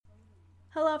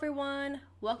Hello, everyone.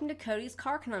 Welcome to Cody's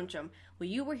Car Conundrum, where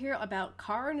you will hear about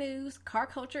car news, car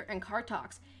culture, and car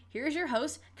talks. Here's your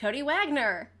host, Cody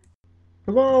Wagner.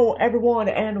 Hello, everyone,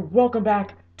 and welcome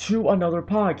back to another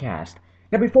podcast.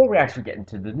 Now, before we actually get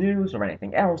into the news or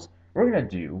anything else, we're going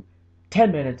to do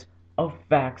 10 minutes of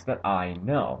facts that I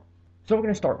know. So, we're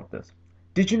going to start with this.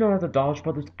 Did you know that the Dodge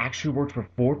brothers actually worked for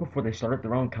Ford before they started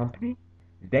their own company?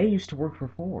 They used to work for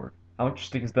Ford. How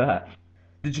interesting is that?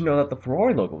 Did you know that the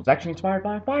Ferrari logo was actually inspired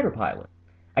by a fighter pilot?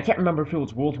 I can't remember if it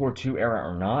was World War II era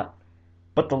or not,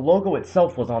 but the logo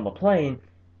itself was on the plane,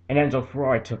 and Enzo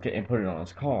Ferrari took it and put it on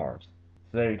his cars.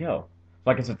 So there you go.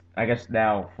 So I guess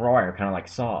now Ferrari are kind of like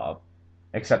Saab,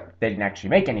 except they didn't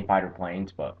actually make any fighter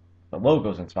planes, but the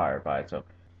logo's inspired by it. So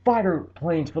fighter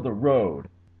planes for the road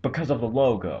because of the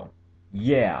logo.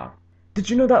 Yeah. Did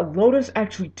you know that Lotus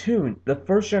actually tuned the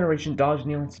first generation Dodge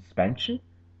Neon suspension?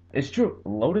 It's true.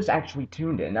 Lotus actually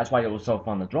tuned it, and that's why it was so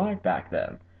fun to drive back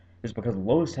then. It's because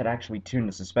Lotus had actually tuned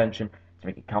the suspension to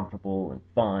make it comfortable and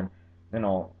fun and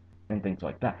all and things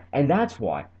like that. And that's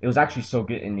why it was actually so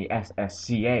good in the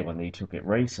SSCA when they took it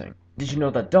racing. Did you know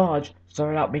that Dodge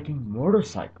started out making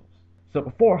motorcycles? So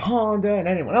before Honda and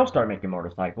anyone else started making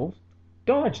motorcycles,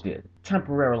 Dodge did.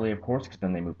 Temporarily, of course, because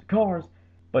then they moved to cars.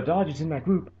 But Dodge is in that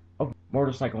group of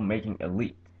motorcycle making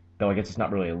elite. Though I guess it's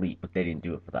not really elite, but they didn't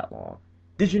do it for that long.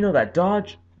 Did you know that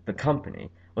Dodge, the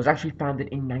company, was actually founded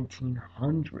in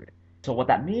 1900? So what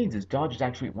that means is Dodge is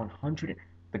actually 100,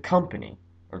 the company,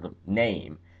 or the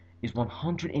name, is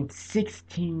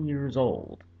 116 years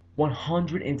old.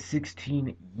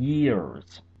 116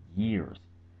 years. Years.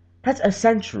 That's a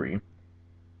century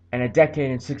and a decade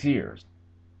and 6 years.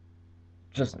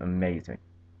 Just amazing.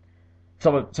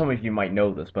 Some of you might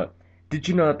know this, but did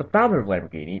you know that the founder of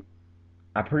Lamborghini,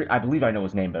 I believe I know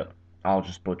his name, but I'll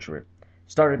just butcher it,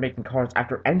 started making cars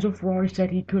after Enzo Ferrari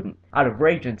said he couldn't. Out of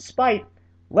rage and spite,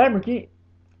 Lamborghini,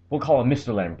 we'll call him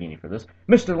Mr. Lamborghini for this.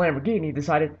 Mr. Lamborghini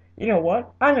decided, you know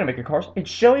what? I'm gonna make a car and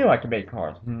show you I can make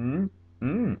cars.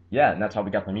 Yeah, and that's how we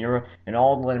got the Miura and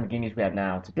all the Lamborghinis we have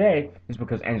now today is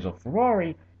because Enzo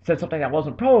Ferrari said something that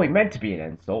wasn't probably meant to be an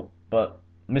insult, but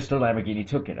Mr. Lamborghini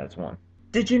took it as one.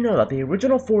 Did you know that the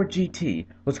original Ford GT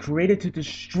was created to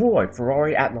destroy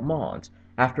Ferrari at Le Mans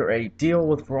after a deal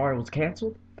with Ferrari was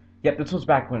canceled? Yep, this was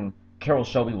back when Carroll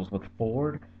Shelby was with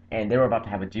Ford, and they were about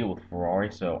to have a deal with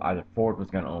Ferrari, so either Ford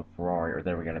was going to own Ferrari or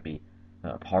they were going to be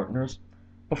partners.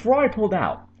 But Ferrari pulled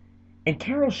out, and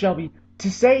Carroll Shelby,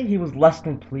 to say he was less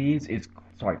than pleased is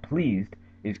quite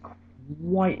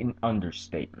an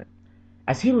understatement,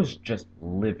 as he was just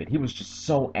livid. He was just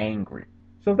so angry.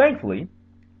 So thankfully,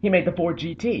 he made the Ford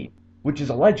GT, which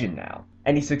is a legend now,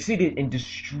 and he succeeded in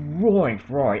destroying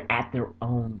Ferrari at their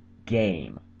own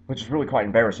game, which is really quite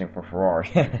embarrassing for Ferrari.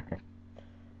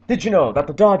 Did you know that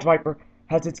the Dodge Viper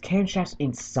has its camshafts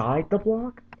inside the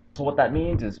block? So what that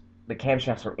means is the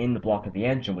camshafts are in the block of the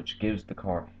engine, which gives the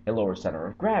car a lower center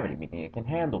of gravity, meaning it can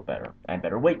handle better and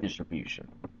better weight distribution.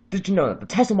 Did you know that the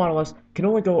Tesla Model S can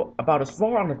only go about as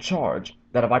far on a charge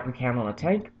that a Viper can on a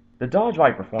tank? The Dodge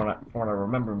Viper, for what I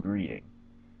remember reading,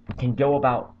 can go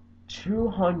about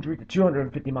 200 to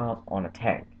 250 miles on a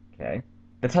tank, okay?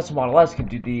 The Tesla Model S can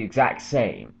do the exact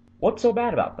same. What's so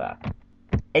bad about that?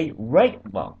 A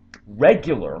regular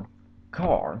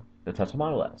car, the Tesla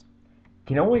Model S,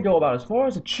 can only go about as far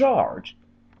as a charge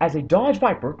as a Dodge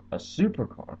Viper, a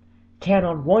supercar, can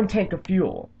on one tank of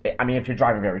fuel. I mean, if you're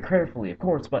driving very carefully, of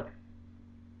course, but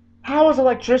how is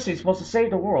electricity supposed to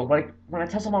save the world when a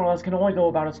Tesla Model S can only go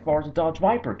about as far as a Dodge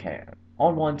Viper can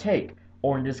on one tank,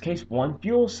 or in this case, one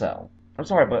fuel cell? I'm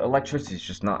sorry, but electricity is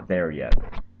just not there yet.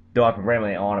 Though I've been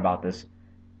rambling on about this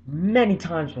many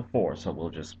times before, so we'll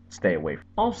just stay away from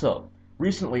it. Also,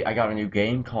 recently I got a new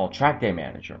game called Track Day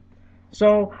Manager.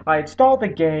 So I installed the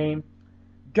game,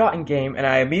 got in game, and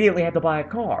I immediately had to buy a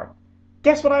car.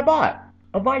 Guess what I bought?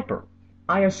 A Viper.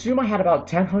 I assume I had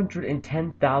about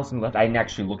 110,000 left. I didn't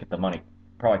actually look at the money,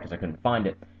 probably because I couldn't find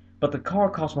it. But the car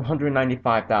cost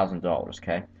 $195,000,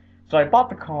 okay? So I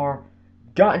bought the car,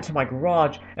 got into my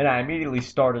garage, and I immediately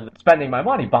started spending my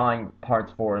money buying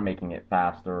parts for it and making it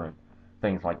faster and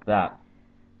things like that.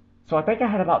 So I think I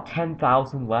had about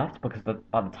 10,000 left because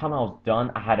by the time I was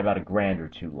done, I had about a grand or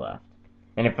two left.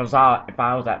 And if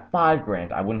I was at 5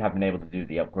 grand, I wouldn't have been able to do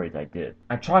the upgrades I did.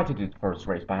 I tried to do the first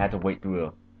race, but I had to wait through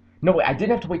a... No, wait, I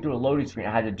didn't have to wait through a loading screen.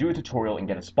 I had to do a tutorial and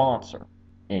get a sponsor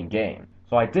in-game.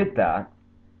 So I did that,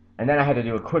 and then I had to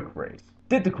do a quick race.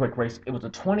 Did the quick race. It was a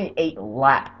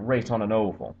 28-lap race on an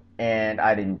oval. And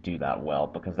I didn't do that well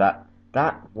because that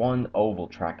one oval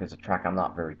track is a track I'm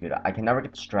not very good at. I can never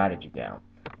get the strategy down.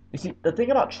 You see, the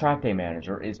thing about Track Day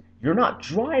Manager is you're not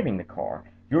driving the car.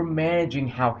 you're managing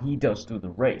how he does through the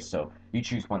race. So you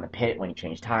choose when to pit, when he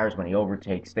changes tires, when he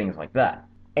overtakes, things like that.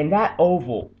 And that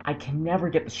oval, I can never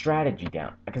get the strategy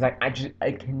down because I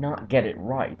cannot get it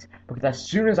right. Because as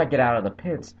soon as I get out of the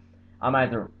pits, I'm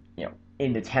either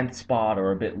in the 10th spot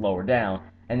or a bit lower down,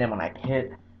 and then when I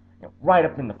pit, right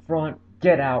up in the front,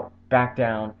 get out, back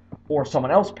down, or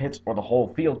someone else pits or the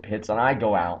whole field pits and I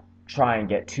go out, try and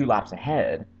get 2 laps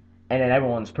ahead, and then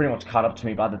everyone's pretty much caught up to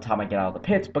me by the time I get out of the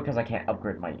pits because I can't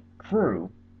upgrade my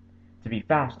crew to be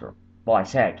faster. Well, I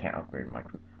say I can't upgrade my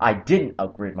crew. I didn't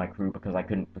upgrade my crew because I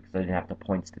didn't have the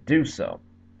points to do so.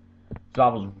 So I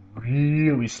was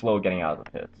really slow getting out of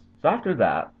the pits. So after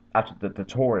that, after the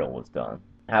tutorial was done,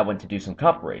 I went to do some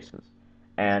cup races.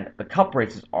 And the cup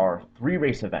races are 3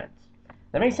 race events.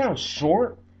 That may sound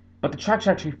short, but the track's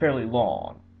actually fairly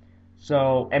long.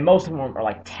 So, and most of them are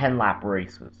like 10-lap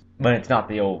races, when it's not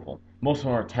the oval. Most of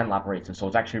them are 10-lap races, so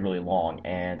it's actually really long.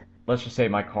 And let's just say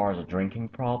my car has a drinking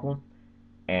problem,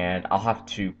 and I'll have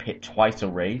to pit twice a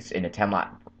race in a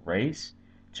 10-lap race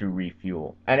to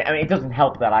refuel. And I mean, it doesn't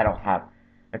help that I don't have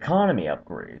economy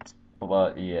upgrades.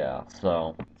 But yeah,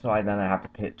 so I have to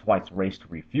pit twice a race to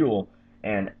refuel,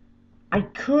 and I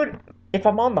could, if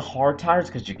I'm on the hard tires,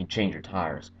 because you can change your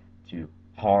tires to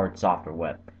hard, soft, or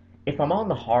wet. If I'm on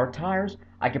the hard tires,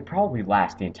 I could probably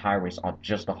last the entire race on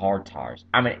just the hard tires.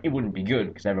 I mean, it wouldn't be good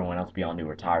because everyone else would be on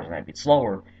newer tires and I'd be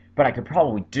slower, but I could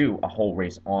probably do a whole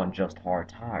race on just hard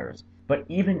tires. But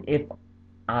even if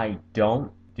I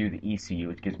don't do the ECU,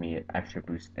 which gives me an extra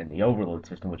boost in the overload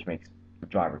system, which makes the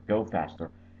driver go faster,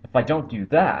 if I don't do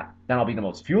that, then I'll be the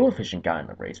most fuel efficient guy in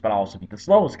the race, but I'll also be the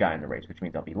slowest guy in the race, which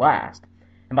means I'll be last.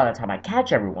 And by the time I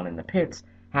catch everyone in the pits,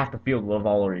 half the field will have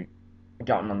already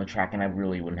gotten on the track and I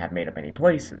really wouldn't have made up any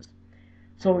places.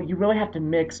 So you really have to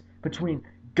mix between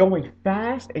going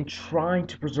fast and trying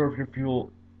to preserve your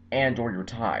fuel and or your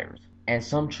tires. And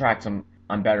some tracks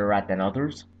I'm better at than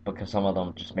others because some of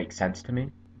them just make sense to me.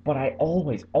 But I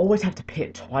always have to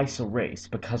pit twice a race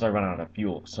because I run out of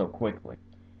fuel so quickly.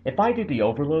 If I do the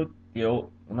overload,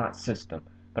 not system,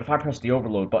 but if I press the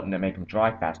overload button to make them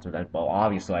drive faster, then, well,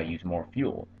 obviously I use more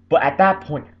fuel. But at that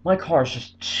point, my car is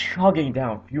just chugging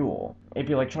down fuel. It'd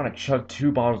be like trying to chug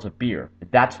 2 bottles of beer.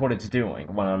 That's what it's doing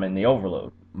when I'm in the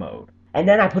overload mode. And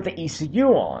then I put the ECU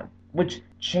on, which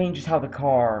changes how the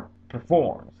car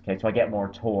performs. Okay, so I get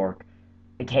more torque,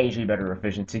 occasionally better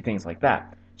efficiency, things like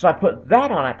that. So I put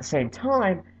that on at the same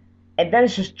time, and then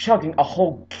it's just chugging a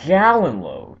whole gallon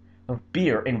load of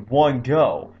beer in one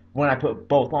go when I put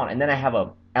both on. And then I have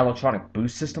a electronic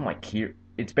boost system like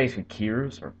it's basically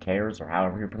Kears or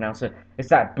however you pronounce it. It's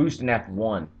that boost in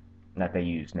F1 that they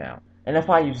use now. And if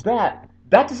I use that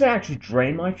doesn't actually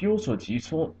drain my fuel, so it's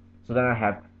useful. So then I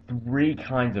have 3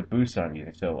 kinds of boost that I'm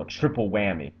using, so a triple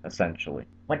whammy essentially.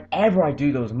 Whenever I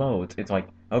do those modes, it's like,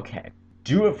 okay,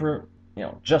 do it for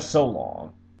just so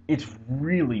long. It's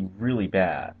really, really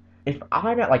bad. If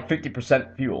I'm at like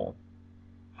 50% fuel,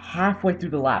 halfway through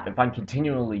the lap, if I'm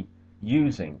continually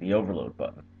using the overload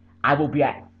button, I will be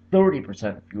at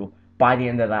 30% fuel by the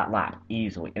end of that lap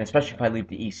easily, and especially if I leave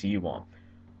the ECU on.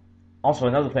 Also,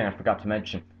 another thing I forgot to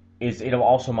mention is it'll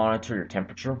also monitor your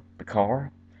temperature, the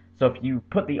car. So if you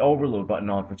put the overload button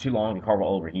on for too long, the car will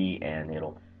overheat and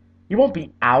you won't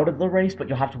be out of the race, but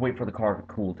you'll have to wait for the car to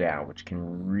cool down, which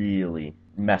can really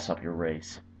mess up your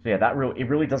race. So yeah, it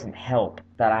really doesn't help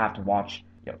that I have to watch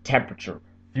temperature,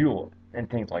 fuel, and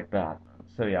things like that.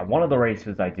 So yeah, one of the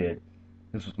races I did,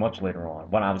 this was much later on,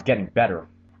 when I was getting better,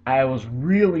 I was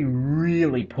really,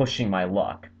 really pushing my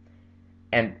luck.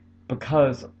 And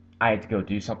because I had to go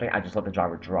do something, I just let the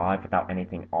driver drive without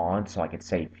anything on so I could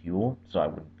save fuel, so I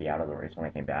wouldn't be out of the race when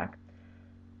I came back.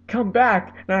 Come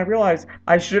back, and I realized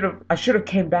I should have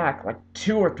came back like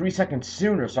 2 or 3 seconds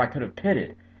sooner so I could have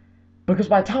pitted. Because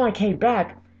by the time I came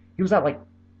back, he was at like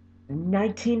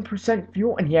 19%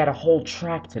 fuel and he had a whole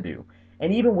track to do.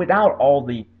 And even without all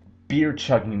the beer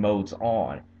chugging modes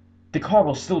on, the car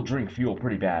will still drink fuel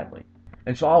pretty badly.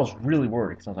 And so I was really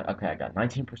worried because I was like, okay, I got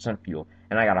 19% fuel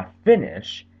and I gotta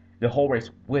finish the whole race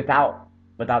without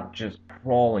just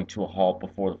crawling to a halt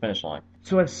before the finish line.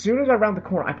 So as soon as I round the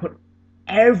corner, I put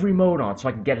every mode on so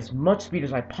I can get as much speed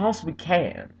as I possibly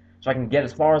can, so I can get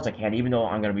as far as I can, even though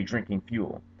I'm going to be drinking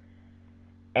fuel.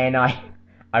 And I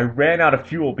ran out of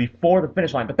fuel before the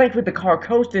finish line, but thankfully the car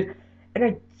coasted, and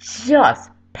I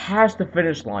just passed the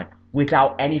finish line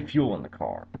without any fuel in the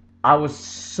car. I was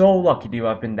so lucky to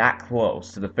have been that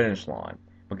close to the finish line,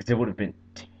 because it would have been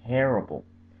terrible.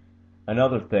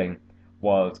 Another thing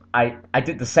was, I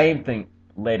did the same thing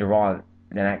later on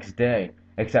the next day,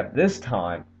 except this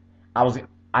time,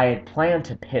 I had planned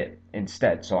to pit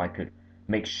instead so I could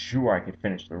make sure I could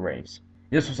finish the race.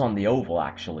 This was on the oval,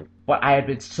 actually. But I had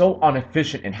been so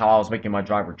inefficient in how I was making my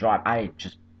driver drive, I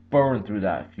just burned through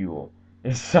that fuel.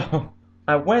 And so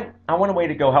I went away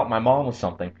to go help my mom with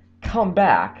something, come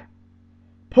back,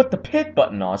 put the pit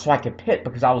button on so I could pit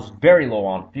because I was very low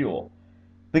on fuel.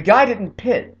 The guy didn't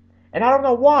pit. And I don't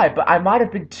know why, but it might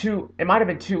have been too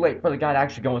late for the guy to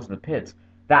actually go into the pits.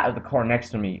 That of the car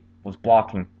next to me was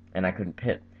blocking and I couldn't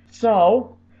pit.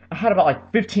 So I had about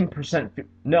like 15%,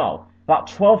 about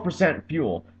 12%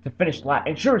 fuel to finish the lap.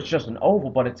 And sure, it's just an oval,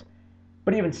 but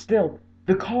even still,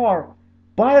 the car,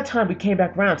 by the time we came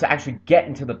back around to actually get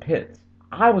into the pits,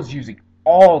 I was using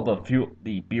all the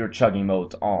beer chugging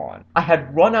modes on. I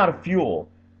had run out of fuel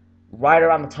right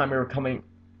around the time we were coming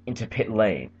into pit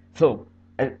lane. So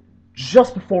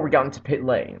just before we got into pit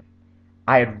lane,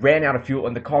 I had ran out of fuel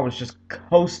and the car was just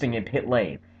coasting in pit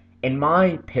lane. And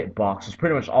my pit box was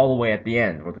pretty much all the way at the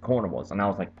end where the corner was. And I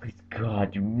was like, please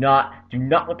God, do not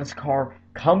let this car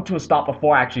come to a stop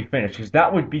before I actually finish, because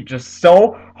that would be just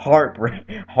so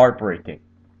heartbreaking.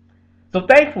 So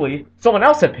thankfully, someone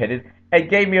else had pitted and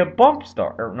gave me a not bump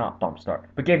start,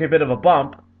 but gave me a bit of a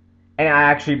bump, and I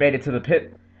actually made it to the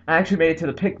pit. I actually made it to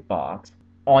the pit box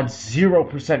on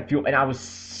 0% fuel, and I was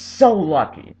so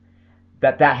lucky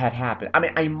that had happened. I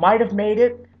mean, I might have made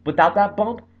it without that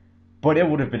bump, but it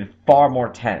would have been far more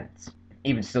tense.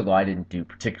 Even still, though, I didn't do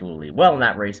particularly well in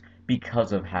that race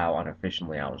because of how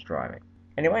inefficiently I was driving.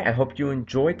 Anyway, I hope you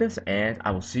enjoyed this, and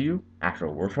I will see you after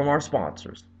a word from our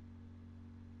sponsors.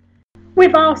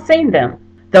 We've all seen them.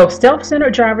 Those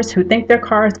self-centered drivers who think their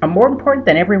cars are more important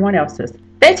than everyone else's.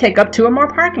 They take up 2 or more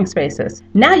parking spaces.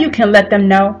 Now you can let them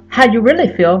know how you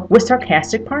really feel with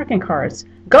sarcastic parking cards.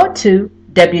 Go to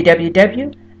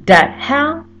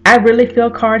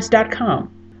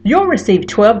www.howireallyfeelcards.com. You'll receive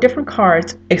 12 different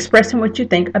cards expressing what you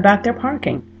think about their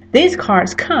parking. These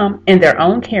cards come in their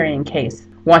own carrying case.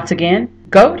 Once again,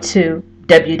 go to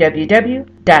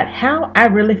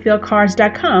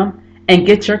www.howireallyfeelcards.com and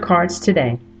get your cards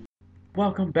today.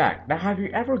 Welcome back. Now, have you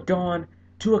ever gone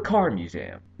to a car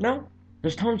museum? No?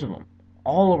 There's tons of them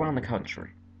all around the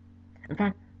country. In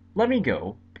fact, let me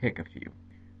go pick a few.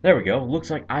 There we go. Looks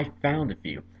like I found a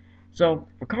few. So,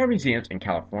 for car museums in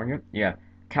California,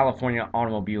 California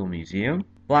Automobile Museum,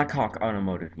 Blackhawk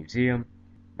Automotive Museum,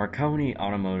 Marconi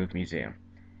Automotive Museum.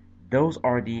 Those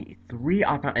are the 3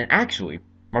 I found. And actually,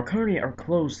 Marconi are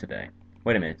closed today.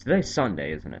 Wait a minute, today's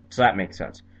Sunday, isn't it? So that makes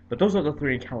sense. But those are the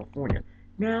 3 in California.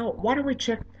 Now, why don't we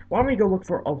go look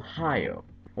for Ohio?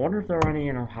 I wonder if there are any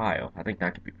in Ohio. I think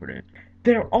that could be pretty interesting.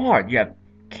 There are! You have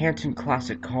Canton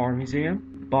Classic Car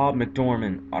Museum, Bob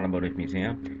McDorman Automotive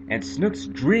Museum, and Snook's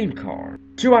Dream Car.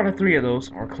 2 out of 3 of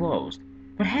those are closed.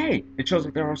 But hey, it shows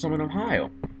like there are some in Ohio.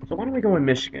 So why don't we go in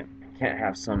Michigan? Can't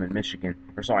have some in Michigan,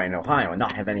 in Ohio, and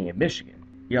not have any in Michigan.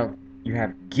 You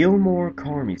have Gilmore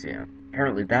Car Museum.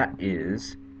 Apparently that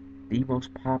is the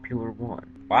most popular one.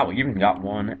 Wow, we even got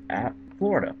one at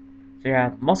Florida. So you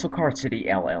have Muscle Car City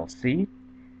LLC,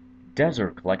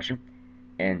 Desert Collection,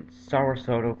 and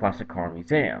Sarasota Classic Car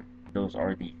Museum. Those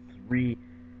are the 3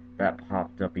 that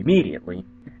popped up immediately.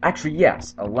 Actually,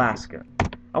 yes, Alaska.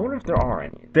 I wonder if there are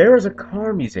any. There is a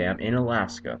car museum in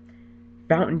Alaska.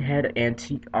 Fountainhead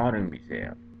Antique Auto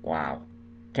Museum. Wow.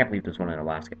 Can't believe there's one in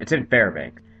Alaska. It's in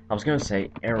Fairbanks. I was going to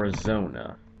say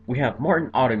Arizona. We have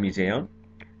Martin Auto Museum,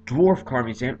 Dwarf Car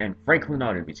Museum, and Franklin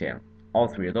Auto Museum. All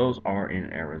 3 of those are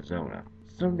in Arizona.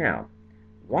 So now,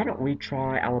 why don't we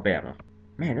try Alabama?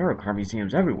 Man, there are car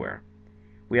museums everywhere.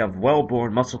 We have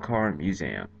Wellborn Muscle Car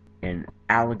Museum in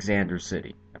Alexander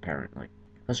City, apparently.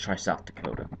 Let's try South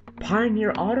Dakota.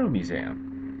 Pioneer Auto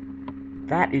Museum.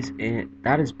 That is in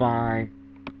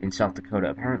South Dakota.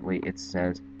 Apparently it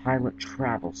says Pilot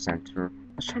Travel Center.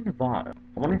 Let's try Nevada.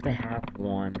 I wonder if they have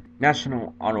one.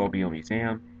 National Automobile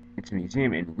Museum. It's a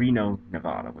museum in Reno,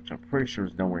 Nevada, which I'm pretty sure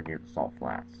is nowhere near the Salt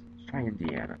Flats. Let's try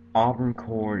Indiana. Auburn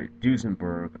Cord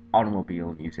Duesenberg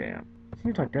Automobile Museum. It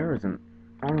seems like there is an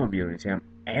automobile museum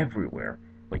everywhere,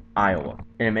 like Iowa.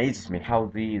 It amazes me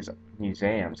how these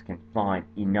museums can find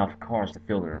enough cars to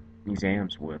fill their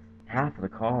museums with. Half of the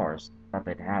cars that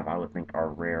they'd have, I would think, are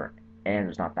rare, and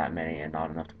there's not that many and not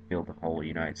enough to fill the whole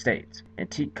United States.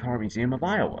 Antique Car Museum of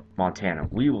Iowa. Montana.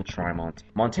 We will try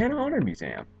Montana Auto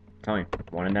Museum. Tell me,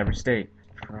 one in every state.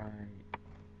 Try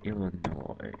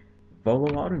Illinois.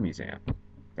 Volo Auto Museum.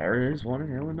 There is one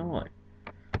in Illinois.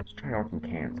 Let's try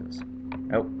Arkansas.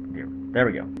 Oh, there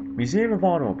we go. Museum of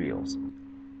Automobiles.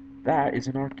 That is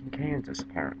in Arkansas,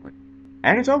 apparently.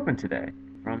 And it's open today,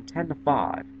 from 10 to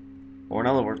 5. Or in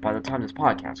other words, by the time this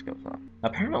podcast goes up.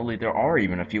 Apparently there are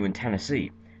even a few in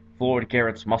Tennessee. Floyd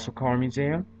Garrett's Muscle Car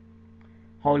Museum,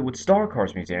 Hollywood Star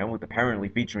Cars Museum, with apparently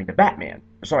featuring the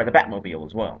Batmobile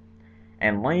as well,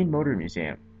 and Lane Motor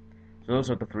Museum. So those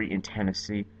are the 3 in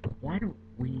Tennessee. Why don't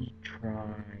we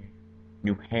try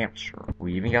New Hampshire?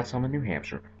 We even got some in New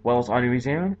Hampshire. Wells Auto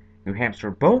Museum, New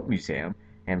Hampshire Boat Museum,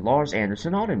 and Lars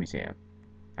Anderson Auto Museum.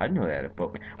 I didn't know they had a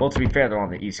boat. Well, to be fair, they're on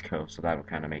the East Coast, so that would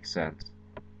kind of make sense.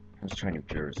 Let's try New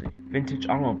Jersey. Vintage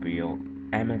Automobile,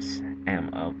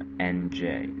 MSM of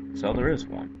NJ. So there is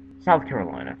one. South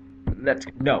Carolina.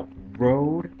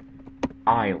 Rhode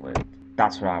Island.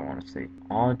 That's what I want to see.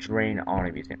 Audrain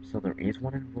Auto Museum. So there is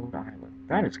one in Rhode Island.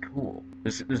 That is cool.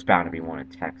 There's bound to be one in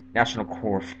Texas. National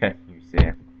Corvette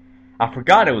Museum. I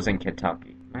forgot it was in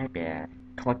Kentucky. My bad.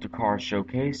 Collector Cars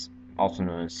Showcase, also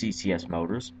known as CCS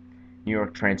Motors. New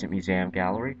York Transit Museum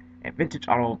Gallery. And Vintage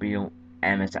Automobile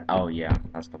MSM. Oh yeah,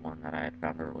 that's the one that I had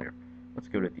found earlier. Let's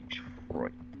go to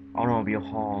Detroit. Automobile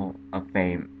Hall of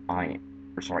Fame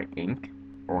Inc.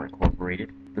 or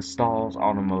Incorporated. The Stalls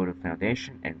Automotive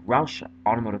Foundation, and Roush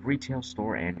Automotive Retail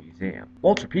Store and Museum.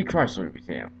 Walter P. Chrysler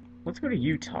Museum. Let's go to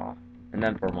Utah, and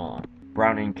then Vermont.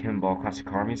 Browning Kimball Classic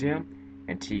Car Museum,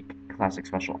 Antique Classic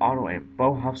Special Auto, and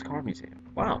Bauhaus Car Museum.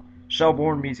 Wow.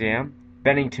 Shelbourne Museum,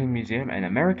 Bennington Museum, and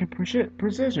American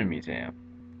Precision Museum.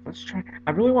 Let's try.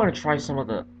 I really want to try some of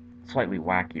the slightly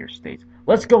wackier states.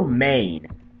 Let's go Maine.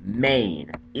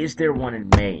 Maine. Is there one in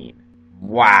Maine?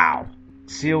 Wow.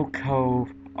 Seal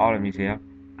Cove Auto Museum,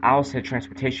 Owl's Head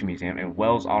Transportation Museum, and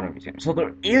Wells Auto Museum. So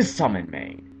there is some in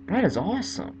Maine. That is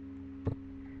awesome.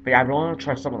 But yeah, I really want to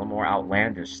try some of the more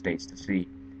outlandish states to see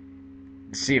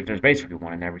if there's basically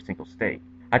one in every single state.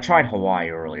 I tried Hawaii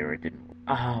earlier, it didn't work.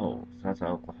 Oh, so that's an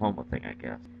Oklahoma thing, I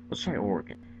guess. Let's try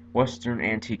Oregon. Western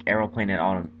Antique Aeroplane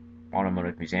and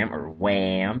Automotive Museum, or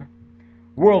WAM.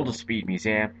 World of Speed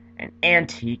Museum, and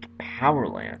Antique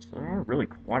Powerland. So there are really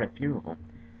quite a few of them.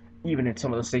 Even in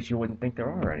some of the states you wouldn't think there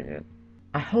are any in.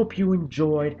 I hope you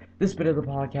enjoyed this bit of the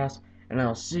podcast, and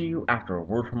I'll see you after a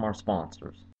word from our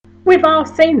sponsors. We've all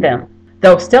seen them.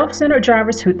 Those self-centered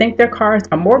drivers who think their cars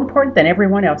are more important than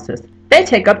everyone else's. They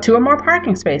take up 2 or more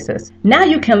parking spaces. Now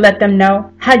you can let them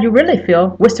know how you really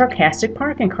feel with sarcastic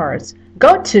parking cards.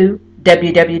 Go to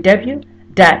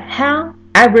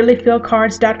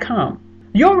www.howireallyfeelcards.com.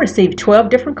 You'll receive 12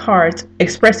 different cards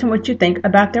expressing what you think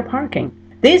about their parking.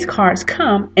 These cards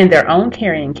come in their own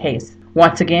carrying case.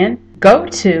 Once again, go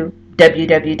to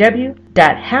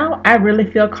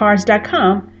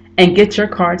www.howireallyfeelcards.com and get your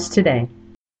cards today.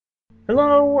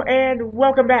 Hello and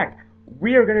welcome back.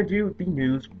 We are going to do the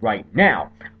news right now.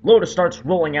 Lotus starts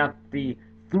rolling out the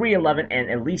 311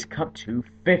 and Elise Cup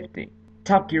 250.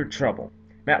 Top Gear trouble.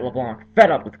 Matt LeBlanc,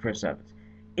 fed up with Chris Evans,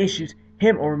 issues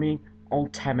him or me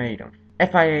ultimatum.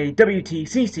 FIA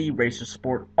WTCC Racer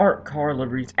Sport Art Car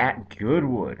liveries at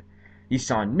Goodwood.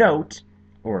 Nissan Note,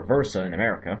 or Versa in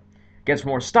America, gets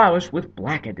more stylish with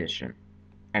Black Edition.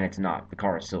 And it's not. The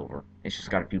car is silver. It's just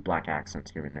got a few black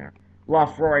accents here and there.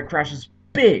 LaFerrari crashes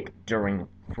big during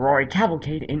Ferrari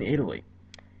cavalcade in Italy.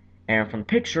 And from the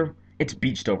picture, it's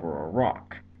beached over a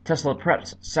rock. Tesla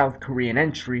preps South Korean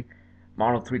entry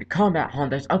Model 3 to combat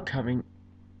Honda's upcoming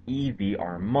EV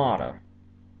Armada.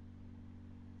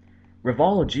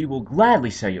 Revology will gladly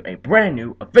sell you a brand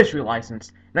new, officially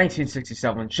licensed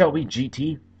 1967 Shelby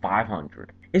GT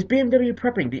 500. Is BMW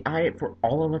prepping the i8 for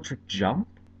all-electric jump?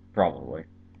 Probably.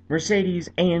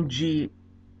 Mercedes-AMG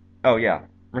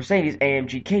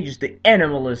cages the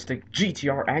animalistic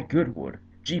GTR at Goodwood.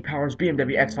 G-Power's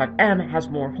BMW X5M has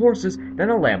more horses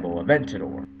than a Lambo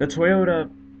Aventador. The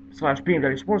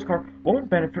Toyota/BMW sports car won't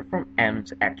benefit from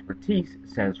M's expertise,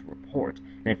 says report.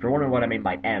 And if you're wondering what I mean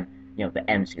by M, the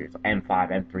M series, M5,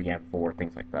 M3, M4,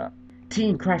 things like that.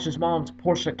 Teen crashes mom's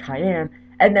Porsche Cayenne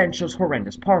and then shows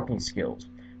horrendous parking skills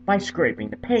by scraping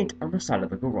the paint on the side of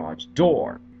the garage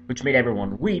door, which made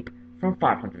everyone weep from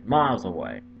 500 miles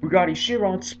away. Bugatti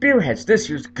Chiron spearheads this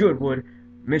year's Goodwood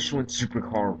Michelin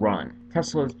Supercar run.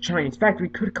 Tesla's Chinese factory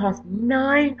could cost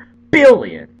 $9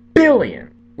 billion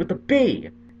with a B.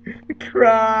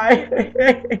 Cry.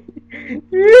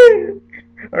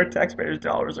 Our taxpayers'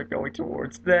 dollars are going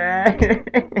towards that.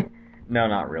 No,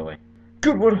 not really.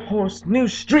 Goodwood hosts new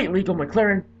street-legal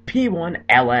McLaren P1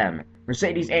 LM.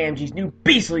 Mercedes-AMG's new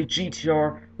beastly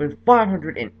GTR with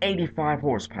 585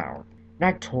 horsepower.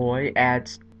 NACTOY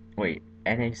adds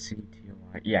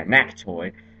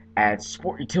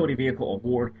Sport Utility Vehicle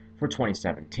Award for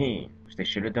 2017, which they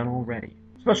should have done already.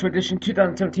 Special Edition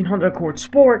 2017 Honda Accord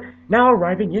Sport now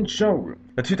arriving in showroom.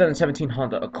 The 2017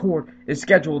 Honda Accord is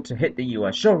scheduled to hit the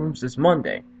U.S. showrooms this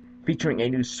Monday, featuring a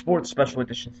new Sport Special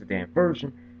Edition sedan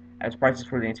version, as prices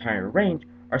for the entire range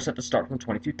are set to start from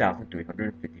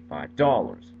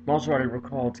 $22,355. Maserati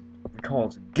recalled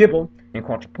recalls Gibble and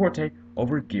Quattroporte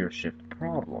over gear shift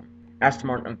problem. Aston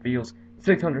Martin unveils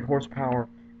 600 horsepower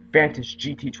Vantage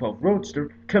GT12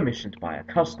 Roadster commissioned by a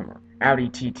customer. Audi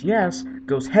TTS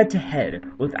goes head-to-head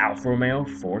with Alfa Romeo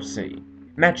 4C.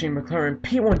 Matching McLaren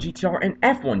P1 GTR and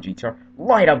F1 GTR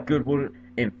light up Goodwood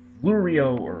in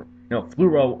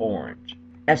fluoro orange.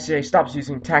 FCA stops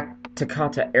using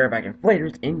Takata airbag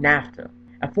inflators in NAFTA.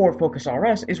 A Ford Focus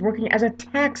RS is working as a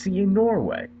taxi in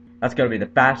Norway. That's going to be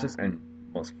the fastest and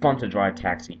most fun to drive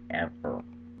taxi ever.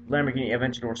 Lamborghini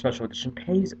Aventador Special Edition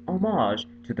pays homage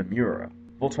to the Miura.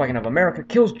 Volkswagen of America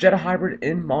kills Jetta Hybrid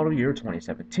in model year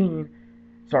 2017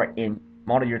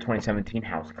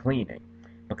 house cleaning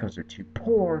because they're too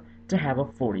poor to have a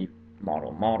 40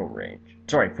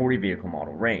 vehicle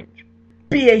model range.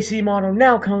 BAC model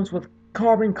now comes with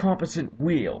carbon composite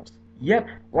wheels. Yep,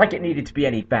 like it needed to be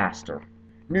any faster.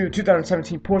 New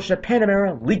 2017 Porsche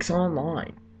Panamera leaks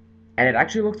online, and it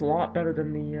actually looks a lot better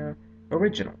than the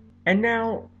original. And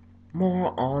now,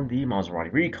 more on the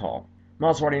Maserati recall.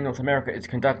 Maserati North America is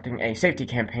conducting a safety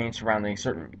campaign surrounding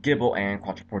certain Gibble and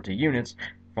Quattroporte units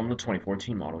from the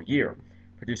 2014 model year.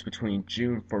 Produced between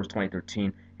June 1st,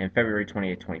 2013 and February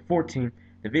 28, 2014,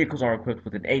 the vehicles are equipped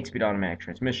with an 8-speed automatic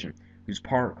transmission, whose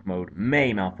park mode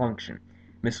may malfunction,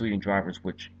 misleading drivers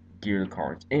which gear the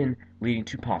cars in, leading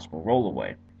to possible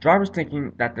rollaway. Drivers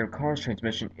thinking that their car's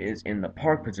transmission is in the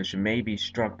park position may be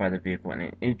struck by the vehicle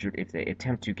and injured if they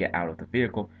attempt to get out of the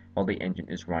vehicle while the engine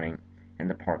is running and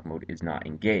the park mode is not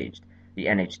engaged. The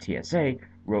NHTSA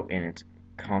wrote in its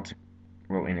consequence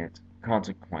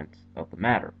of the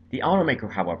matter. The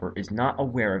automaker, however, is not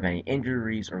aware of any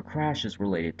injuries or crashes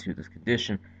related to this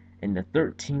condition in the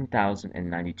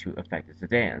 13,092 affected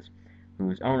sedans,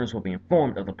 whose owners will be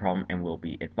informed of the problem and will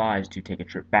be advised to take a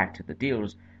trip back to the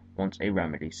dealers once a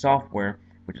remedy software,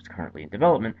 which is currently in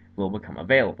development, will become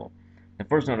available. The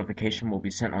first notification will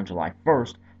be sent on July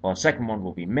 1st, while a second one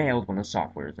will be mailed when the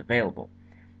software is available.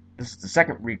 This is the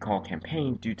second recall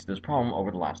campaign due to this problem over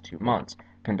the last 2 months,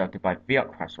 conducted by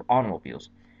Fiat Chrysler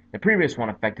Automobiles. The previous one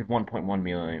affected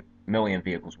 1.1 million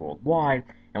vehicles worldwide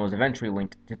and was eventually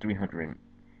linked to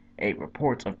 308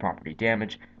 reports of property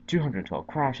damage, 212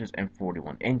 crashes, and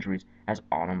 41 injuries, as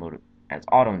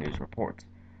Auto News reports.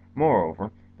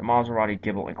 Moreover, the Maserati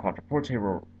Gibble and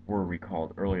Quattroporte were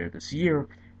recalled earlier this year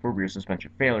for rear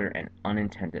suspension failure and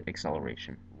unintended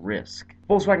acceleration risk.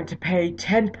 Volkswagen to pay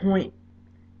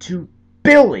 $10.2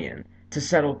 billion to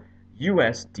settle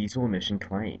U.S. diesel emission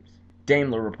claims.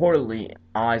 Daimler reportedly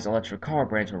eyes electric car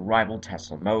brand to rival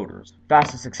Tesla Motors.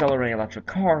 Fastest accelerating electric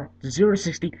car to 0 to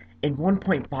 60 in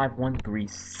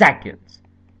 1.513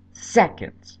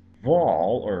 seconds.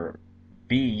 Vol, or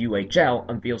VUHL,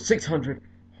 unveils 600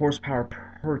 horsepower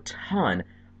per ton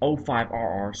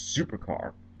 05RR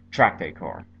supercar, track day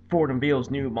car. Ford unveils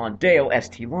new Mondeo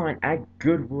ST line at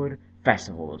Goodwood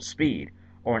Festival of Speed.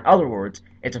 Or in other words,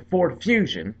 it's a Ford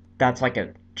Fusion that's like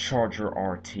a Charger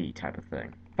RT type of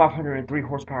thing. 503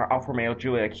 horsepower Alfa Romeo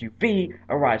Giulia QV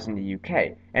arrives in the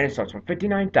UK, and it starts from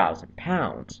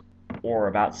 £59,000, or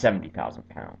about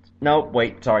 £70,000. No,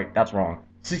 wait, sorry, that's wrong.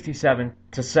 £67,000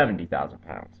 to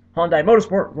 £70,000. Hyundai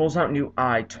Motorsport rolls out new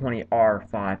i20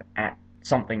 R5 at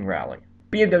something rally.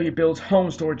 BMW builds home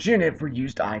storage unit for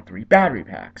used i3 battery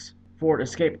packs. Ford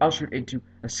Escape ushered into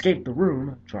Escape the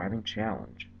Room driving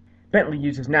challenge. Bentley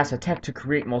uses NASA tech to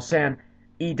create Mulsanne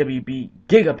EWB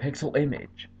gigapixel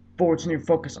image. Ford's new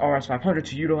Focus RS500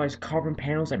 to utilize carbon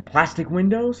panels and plastic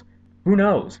windows? Who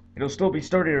knows? It'll still be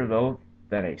sturdier though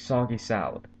than a soggy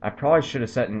salad. I probably should have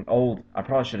said an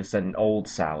old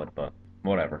salad, but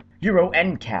whatever. Euro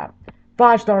NCAP.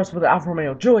 5 stars for the Alfa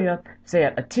Romeo Giulia,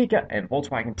 Seat Ateca, and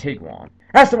Volkswagen Tiguan.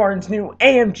 Aston Martin's new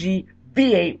AMG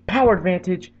V8 powered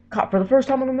Vantage caught for the first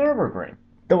time on the Nürburgring,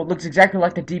 though it looks exactly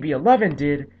like the DB11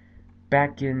 did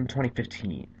back in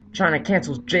 2015. China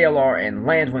cancels JLR and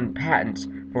Landwind patents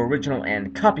for original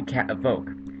and copycat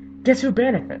Evoque. Guess who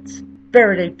benefits?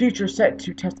 Faraday Future set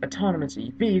to test autonomous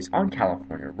EVs on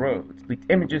California roads. Leaked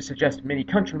images suggest many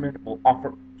countrymen will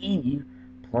offer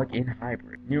plug-in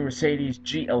hybrid. New Mercedes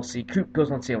GLC Coupe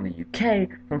goes on sale in the UK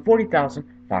from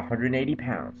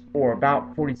 £40,580, or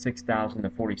about $46,000 to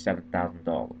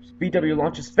 $47,000. VW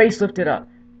launches facelifted up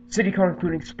city car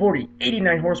including sporty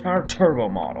 89 horsepower turbo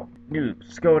model. New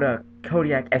Skoda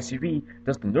Kodiaq SUV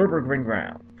does the Nürburgring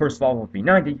round. First Volvo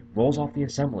V90 rolls off the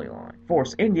assembly line.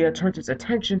 Force India turns its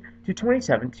attention to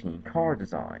 2017 car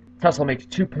design. Tesla makes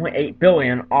 $2.8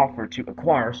 billion offer to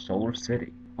acquire Solar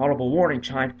City. Audible warning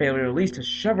chime failure leads to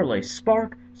Chevrolet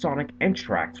Spark, Sonic, and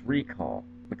Trax recall.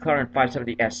 McLaren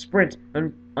 570S Sprint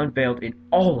unveiled in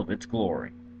all of its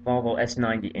glory. Volvo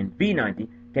S90 and V90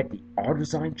 get the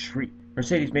R-Design treat.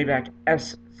 Mercedes-Maybach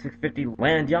S650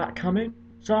 land yacht coming?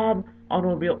 Saab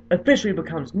automobile officially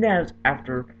becomes NEVs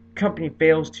after company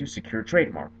fails to secure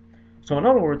trademark. So in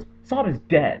other words, Saab is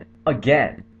dead.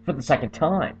 Again. For the second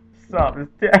time. Saab is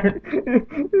dead.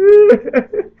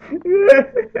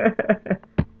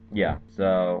 Yeah,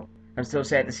 so I'm so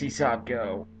sad to see Saab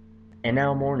go. And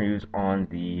now more news on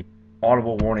the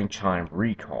audible warning chime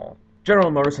recall.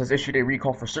 General Motors has issued a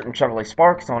recall for certain Chevrolet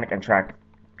Spark, Sonic, and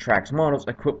Trax models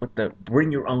equipped with the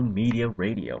Bring Your Own Media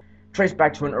radio. Traced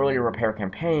back to an earlier repair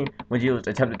campaign when dealers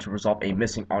attempted to resolve a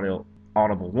missing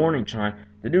audible warning chime,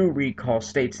 the new recall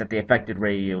states that the affected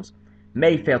radios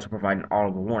may fail to provide an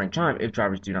audible warning chime if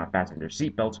drivers do not fasten their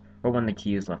seatbelts or when the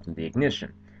key is left in the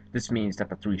ignition. This means that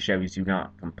the 3 Chevys do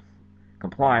not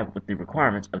comply with the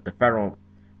requirements of the Federal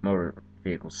Motor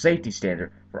Vehicle Safety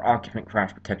Standard for occupant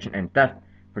crash protection and theft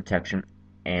protection,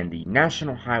 and the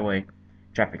National Highway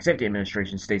Traffic Safety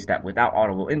Administration states that without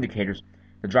audible indicators,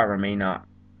 the driver may not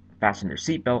fasten their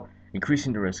seatbelt,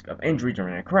 increasing the risk of injury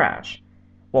during a crash.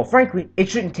 Well, frankly, it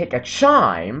shouldn't take a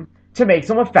chime to make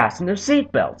someone fasten their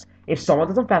seatbelts. If someone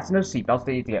doesn't fasten their seatbelts,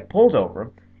 they need to get pulled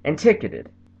over and ticketed.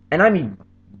 And I mean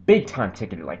big time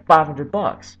ticketed, like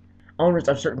 $500. Owners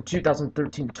of certain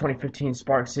 2013 to 2015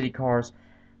 Spark City cars,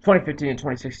 2015 and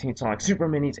 2016 Sonic Super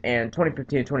Minis, and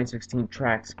 2015 and 2016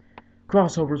 Trax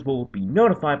crossovers will be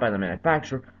notified by the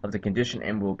manufacturer of the condition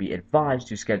and will be advised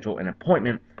to schedule an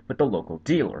appointment with the local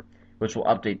dealer, which will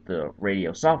update the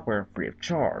radio software free of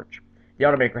charge. The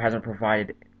automaker hasn't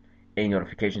provided a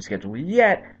notification schedule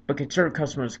yet, but concerned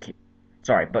customers can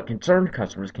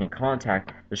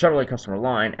contact the Chevrolet customer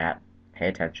line at, pay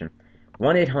attention,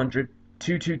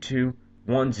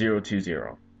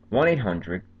 1-800-222-1020,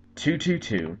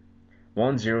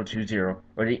 1-800-222-1020,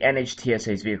 or the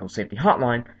NHTSA's Vehicle Safety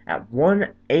Hotline at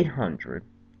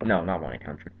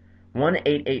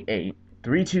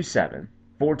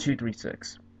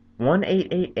 1-888-327-4236,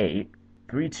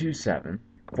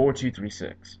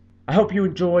 1-888-327-4236. I hope you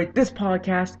enjoyed this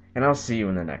podcast, and I'll see you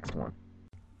in the next one.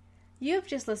 You have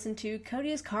just listened to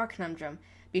Cody's Car Conundrum.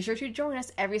 Be sure to join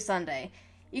us every Sunday.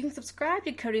 You can subscribe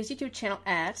to Cody's YouTube channel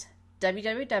at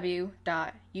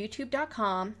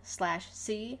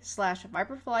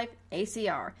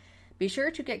www.youtube.com/c/ViperForLifeACR. Be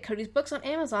sure to get Cody's books on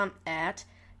Amazon at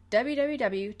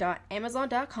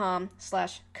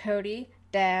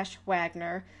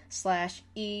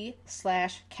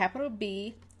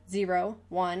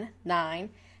www.amazon.com/Cody-Wagner/E/B019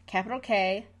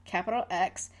 K,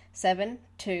 X,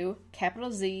 72,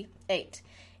 Z, 8.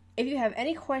 If you have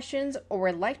any questions or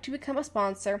would like to become a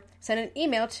sponsor, send an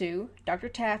email to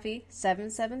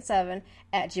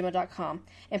drtaffy777@gmail.com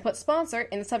and put sponsor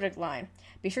in the subject line.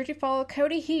 Be sure to follow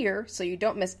Cody here so you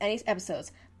don't miss any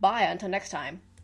episodes. Bye until next time.